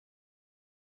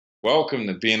Welcome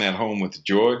to Being at Home with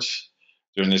George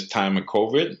during this time of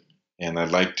COVID. And I'd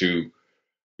like to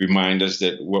remind us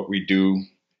that what we do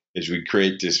is we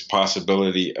create this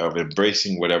possibility of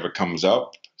embracing whatever comes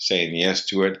up, saying yes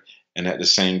to it, and at the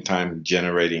same time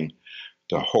generating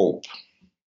the hope.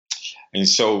 And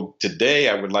so today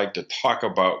I would like to talk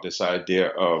about this idea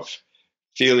of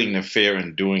feeling the fear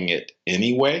and doing it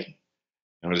anyway.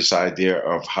 This idea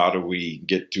of how do we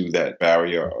get through that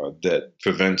barrier that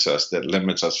prevents us, that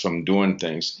limits us from doing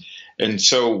things. And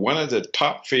so one of the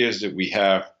top fears that we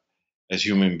have as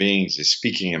human beings is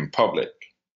speaking in public.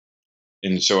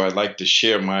 And so I'd like to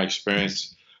share my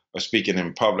experience of speaking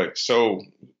in public. So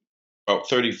about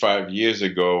 35 years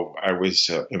ago, I was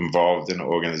involved in an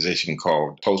organization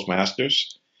called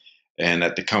Toastmasters. And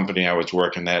at the company I was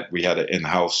working at, we had an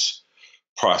in-house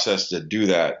process to do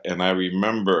that. And I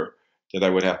remember that I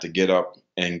would have to get up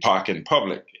and talk in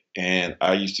public. And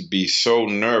I used to be so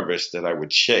nervous that I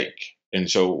would shake. And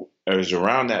so it was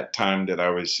around that time that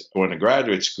I was going to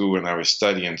graduate school and I was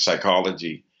studying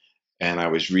psychology. And I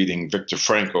was reading Viktor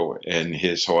Frankl and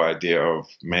his whole idea of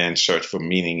man's search for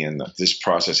meaning in this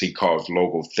process he calls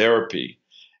logotherapy.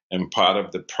 And part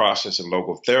of the process of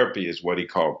logotherapy is what he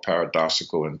called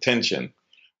paradoxical intention,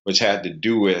 which had to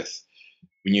do with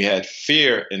when you had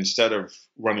fear, instead of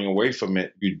running away from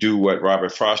it, you do what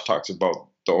Robert Frost talks about.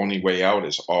 The only way out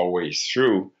is always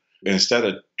through. Instead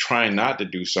of trying not to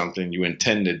do something, you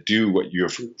intend to do what you're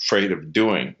afraid of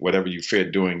doing. Whatever you fear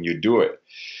doing, you do it.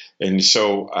 And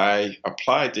so I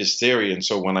applied this theory. And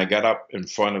so when I got up in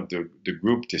front of the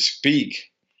group to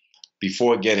speak,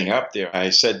 before getting up there,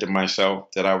 I said to myself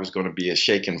that I was going to be a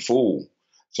shaken fool.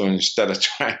 So instead of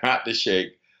trying not to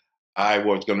shake, I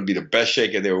was going to be the best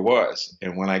shaker there was.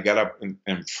 And when I got up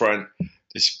in front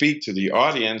to speak to the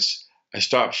audience, I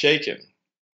stopped shaking.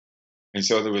 And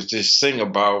so there was this thing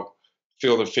about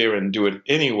feel the fear and do it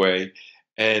anyway.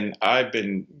 And I've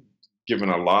been given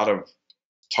a lot of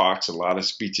talks, a lot of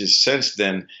speeches since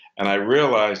then. And I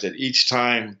realized that each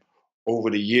time over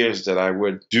the years that I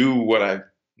would do what I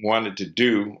wanted to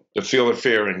do, to feel the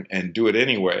fear and do it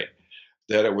anyway,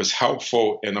 that it was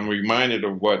helpful. And I'm reminded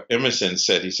of what Emerson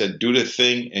said. He said, do the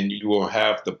thing and you will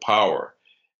have the power.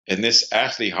 And this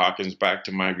actually harkens back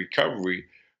to my recovery,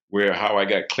 where how I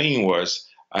got clean was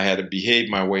I had to behave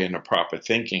my way into proper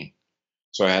thinking.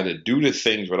 So I had to do the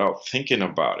things without thinking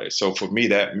about it. So for me,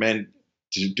 that meant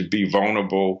to be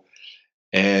vulnerable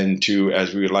and to,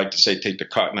 as we would like to say, take the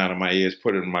cotton out of my ears,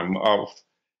 put it in my mouth,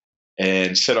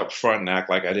 and sit up front and act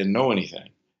like I didn't know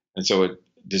anything. And so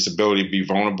this ability to be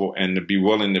vulnerable and to be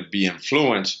willing to be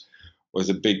influenced was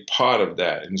a big part of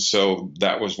that. And so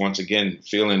that was, once again,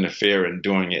 feeling the fear and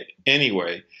doing it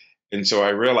anyway. And so I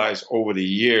realized over the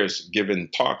years, giving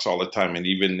talks all the time and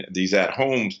even these at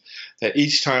homes, that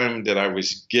each time that I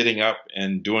was getting up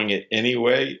and doing it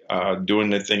anyway, doing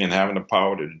the thing and having the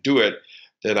power to do it,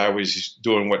 that I was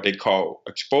doing what they call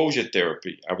exposure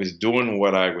therapy. I was doing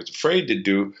what I was afraid to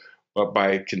do, but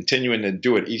by continuing to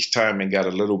do it each time, it got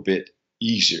a little bit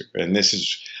easier. And this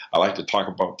is, I like to talk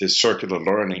about this circular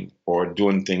learning, or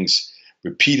doing things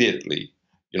repeatedly,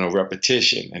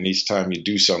 repetition. And each time you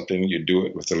do something, you do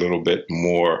it with a little bit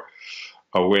more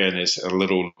awareness, a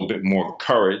little bit more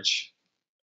courage,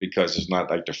 because it's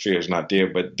not like the fear is not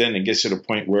there. But then it gets to the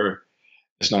point where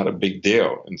it's not a big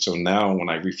deal. And so now when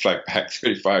I reflect back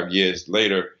 35 years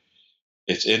later,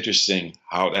 it's interesting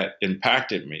how that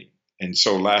impacted me. And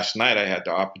so last night I had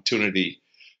the opportunity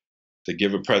to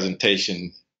give a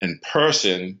presentation in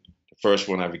person, the first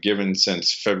one I've given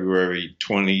since February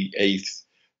 28th,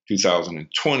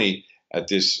 2020, at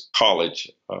this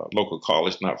college, local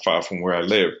college, not far from where I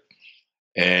live.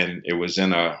 And it was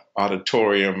in an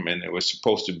auditorium, and it was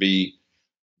supposed to be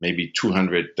maybe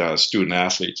 200 student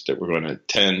athletes that were going to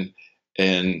attend.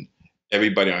 And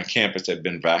everybody on campus had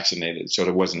been vaccinated, so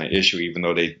there wasn't an issue, even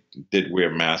though they did wear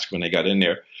masks when they got in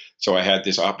there. So I had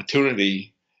this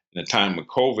opportunity in the time of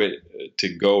COVID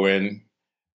to go in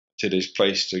to this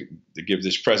place to give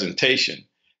this presentation.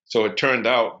 So it turned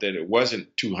out that it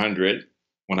wasn't 200.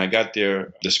 When I got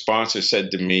there, the sponsor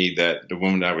said to me that the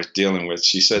woman that I was dealing with,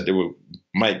 she said there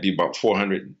might be about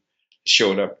 400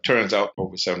 showed up. Turns out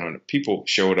over 700 people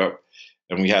showed up,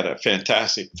 and we had a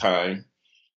fantastic time.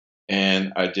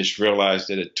 And I just realized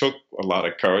that it took a lot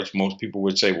of courage. Most people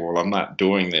would say, well, I'm not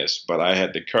doing this, but I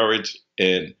had the courage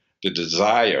and the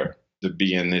desire to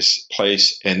be in this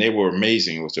place. And they were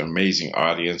amazing. It was an amazing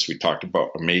audience. We talked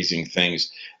about amazing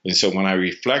things. And so when I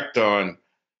reflect on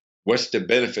what's the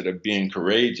benefit of being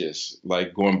courageous,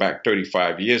 like going back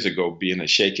 35 years ago, being a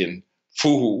shaken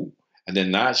fool, and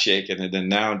then not shaking, and then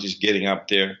now just getting up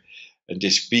there and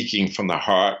just speaking from the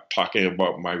heart, talking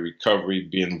about my recovery,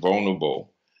 being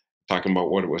vulnerable, talking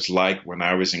about what it was like when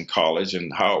I was in college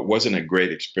and how it wasn't a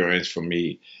great experience for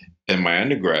me in my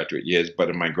undergraduate years, but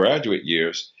in my graduate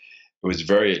years, it was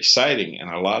very exciting. And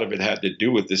a lot of it had to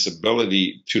do with this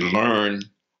ability to learn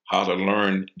how to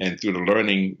learn, and through the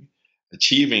learning,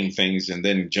 achieving things, and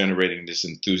then generating this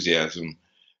enthusiasm,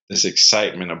 this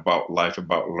excitement about life,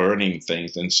 about learning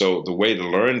things. And so the way to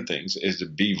learn things is to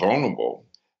be vulnerable.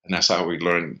 And that's how we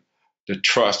learn to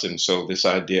trust. And so this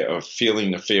idea of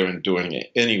feeling the fear and doing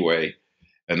it anyway,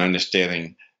 and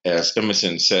understanding, as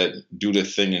Emerson said, do the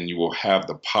thing and you will have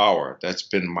the power. That's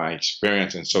been my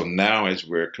experience. And so now, as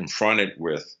we're confronted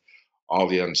with all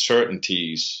the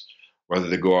uncertainties, whether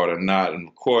to go out or not, and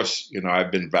of course,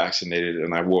 I've been vaccinated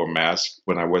and I wore a mask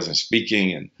when I wasn't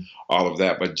speaking and all of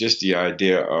that, but just the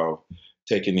idea of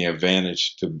taking the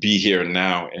advantage to be here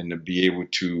now and to be able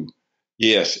to,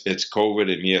 yes, it's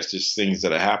COVID, and yes, there's things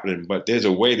that are happening, but there's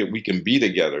a way that we can be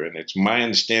together. And it's my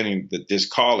understanding that this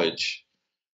college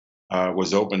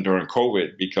was open during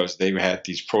COVID because they had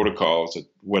these protocols,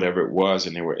 whatever it was,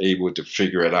 and they were able to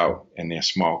figure it out in their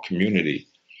small community.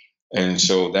 And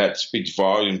so that speaks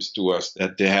volumes to us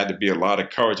that there had to be a lot of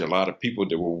courage, a lot of people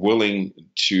that were willing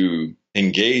to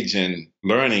engage in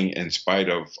learning in spite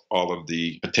of all of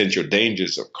the potential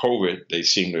dangers of COVID. They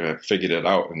seem to have figured it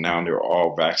out, and now they're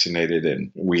all vaccinated,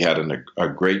 and we had a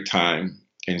great time.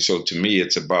 And so to me,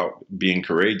 it's about being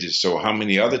courageous. So how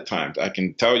many other times I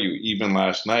can tell you, even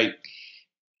last night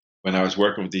when I was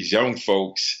working with these young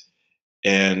folks,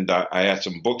 and I had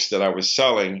some books that I was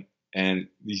selling, and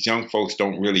these young folks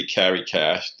don't really carry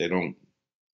cash. They don't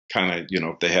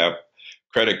if they have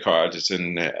credit cards, it's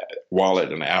in the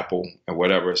wallet and Apple and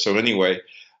whatever. So anyway,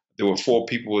 there were 4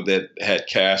 people that had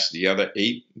cash. The other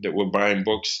 8 that were buying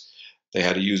books, they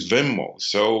had to use Venmo.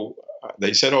 So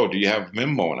they said, "Oh, do you have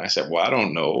Venmo?" And I said, "Well, I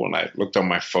don't know." And I looked on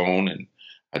my phone and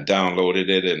I downloaded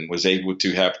it and was able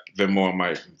to have Venmo on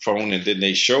my phone. And then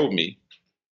they showed me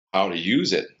how to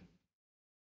use it.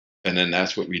 And then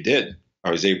that's what we did. I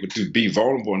was able to be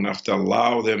vulnerable enough to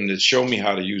allow them to show me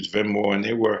how to use Venmo, and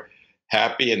they were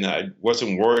happy, and I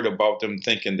wasn't worried about them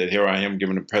thinking that here I am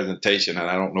giving a presentation and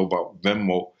I don't know about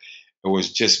Venmo. It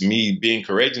was just me being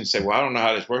courageous and say, well, I don't know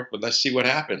how this works, but let's see what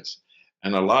happens.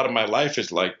 And a lot of my life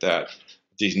is like that,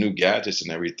 these new gadgets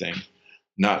and everything,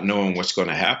 not knowing what's going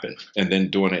to happen and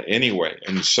then doing it anyway.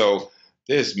 And so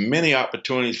there's many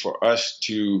opportunities for us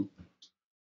to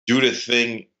do the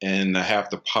thing and have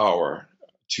the power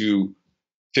to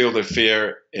feel the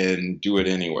fear and do it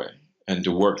anyway, and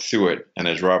to work through it. And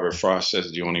as Robert Frost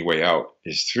says, the only way out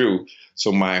is through.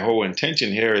 So my whole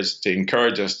intention here is to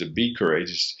encourage us to be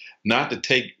courageous, not to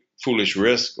take foolish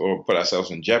risks or put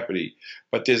ourselves in jeopardy,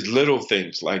 but there's little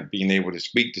things like being able to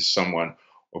speak to someone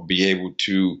or be able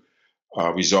to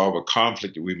resolve a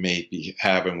conflict that we may be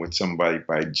having with somebody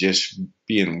by just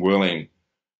being willing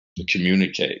to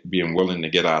communicate, being willing to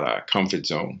get out of our comfort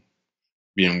zone,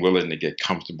 being willing to get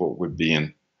comfortable with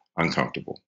being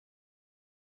uncomfortable.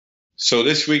 So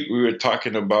this week we were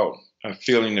talking about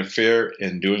feeling the fear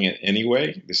and doing it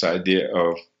anyway, this idea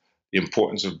of the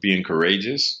importance of being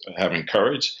courageous, having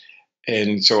courage.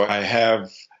 And so I have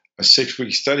a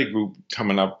 6-week study group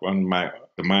coming up on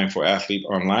the Mindful Athlete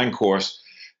online course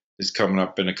is coming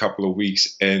up in a couple of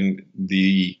weeks. And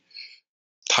the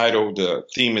title, the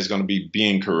theme is going to be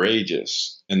being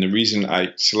courageous. And the reason I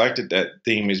selected that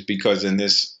theme is because in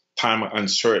this time of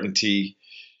uncertainty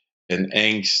and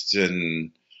angst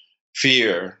and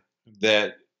fear,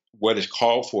 that what is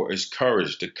called for is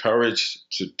courage, the courage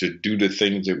to do the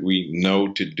things that we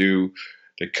know to do,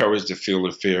 the courage to feel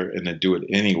the fear and to do it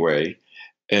anyway,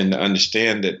 and to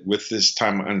understand that with this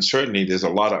time of uncertainty, there's a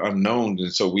lot of unknowns,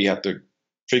 and so we have to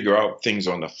figure out things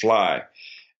on the fly.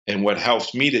 And what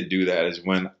helps me to do that is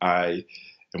when I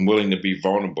am willing to be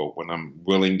vulnerable, when I'm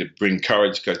willing to bring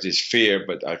courage because there's fear,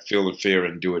 but I feel the fear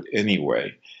and do it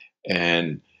anyway.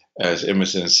 And as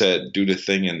Emerson said, do the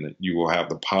thing and you will have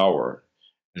the power.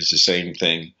 It's the same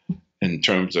thing in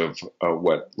terms of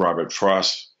what Robert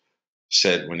Frost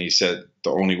said when he said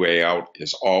the only way out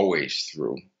is always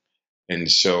through. And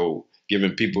so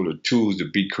giving people the tools to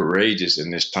be courageous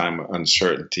in this time of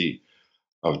uncertainty,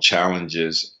 of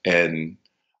challenges and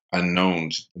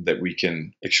unknowns that we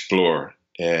can explore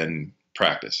and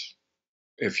practice.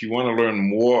 If you want to learn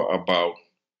more about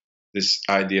this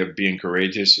idea of being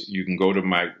courageous, you can go to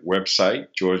my website,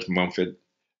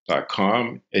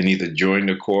 georgemumford.com, and either join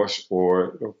the course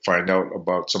or find out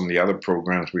about some of the other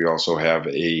programs. We also have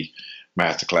a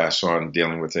masterclass on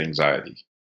dealing with anxiety.